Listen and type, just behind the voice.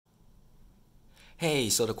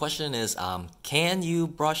Hey, so the question is, can you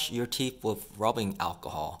brush your teeth with rubbing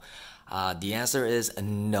alcohol? The answer is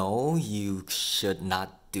no, you should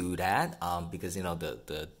not do that because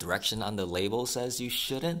the direction on the label says you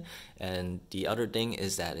shouldn't. And the other thing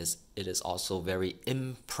is that it is also very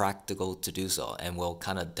impractical to do so, and we'll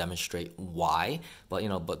kind of demonstrate why.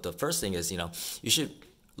 But the first thing is, you should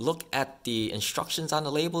look at the instructions on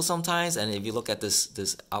the label sometimes. And if you look at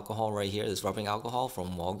this alcohol right here, this rubbing alcohol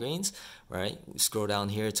from Walgreens, right, scroll down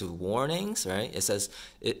here to warnings, right,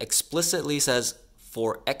 it explicitly says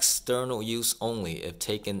for external use only. If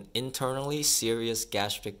taken internally, serious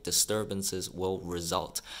gastric disturbances will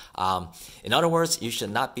result. In other words, you should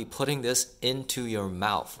not be putting this into your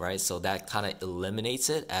mouth, right? So that kind of eliminates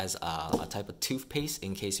it as a type of toothpaste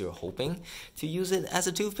in case you're hoping to use it as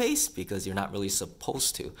a toothpaste, because you're not really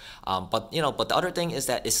supposed to. But the other thing is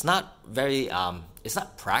that it's not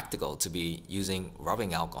practical to be using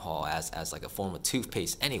rubbing alcohol as like a form of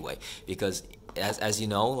toothpaste anyway, because as you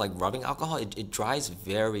know, like rubbing alcohol, it dries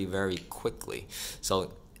very, very quickly.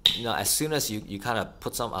 So as soon as you kind of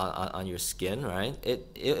put some on your skin, right,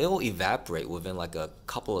 it will evaporate within like a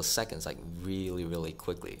couple of seconds, like really, really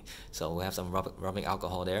quickly. So we have some rubbing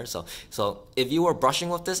alcohol there. So if you were brushing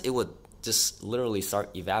with this, it would just literally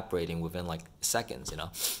start evaporating within like seconds.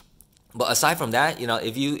 But aside from that,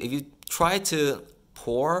 if you try to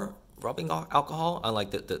pour rubbing alcohol on like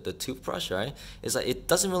the toothbrush, right, it's like it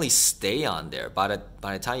doesn't really stay on there. By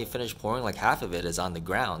the time you finish pouring, like half of it is on the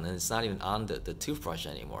ground, and it's not even on the toothbrush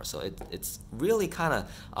anymore. So it's really kind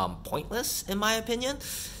of pointless in my opinion,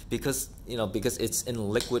 because it's in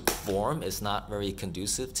liquid form. It's not very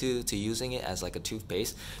conducive to using it as like a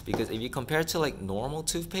toothpaste, because if you compare it to like normal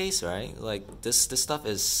toothpaste, right, like this stuff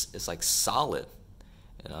is like solid.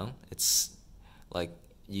 It's like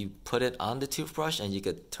you put it on the toothbrush and you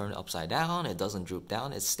could turn it upside down. It doesn't droop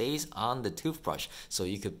down. It stays on the toothbrush, so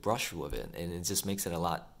you could brush with it, and it just makes it a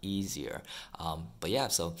lot easier. But yeah,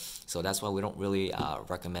 so that's why we don't really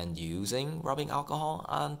recommend using rubbing alcohol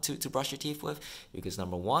on to brush your teeth with, because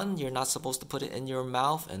number one, you're not supposed to put it in your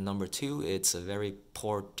mouth, and number two, it's a very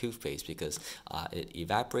poor toothpaste because it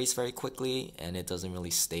evaporates very quickly and it doesn't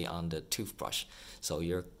really stay on the toothbrush. So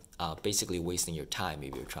you're basically wasting your time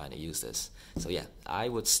if you're trying to use this. So yeah, I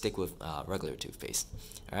would stick with regular toothpaste.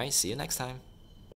 All right, see you next time.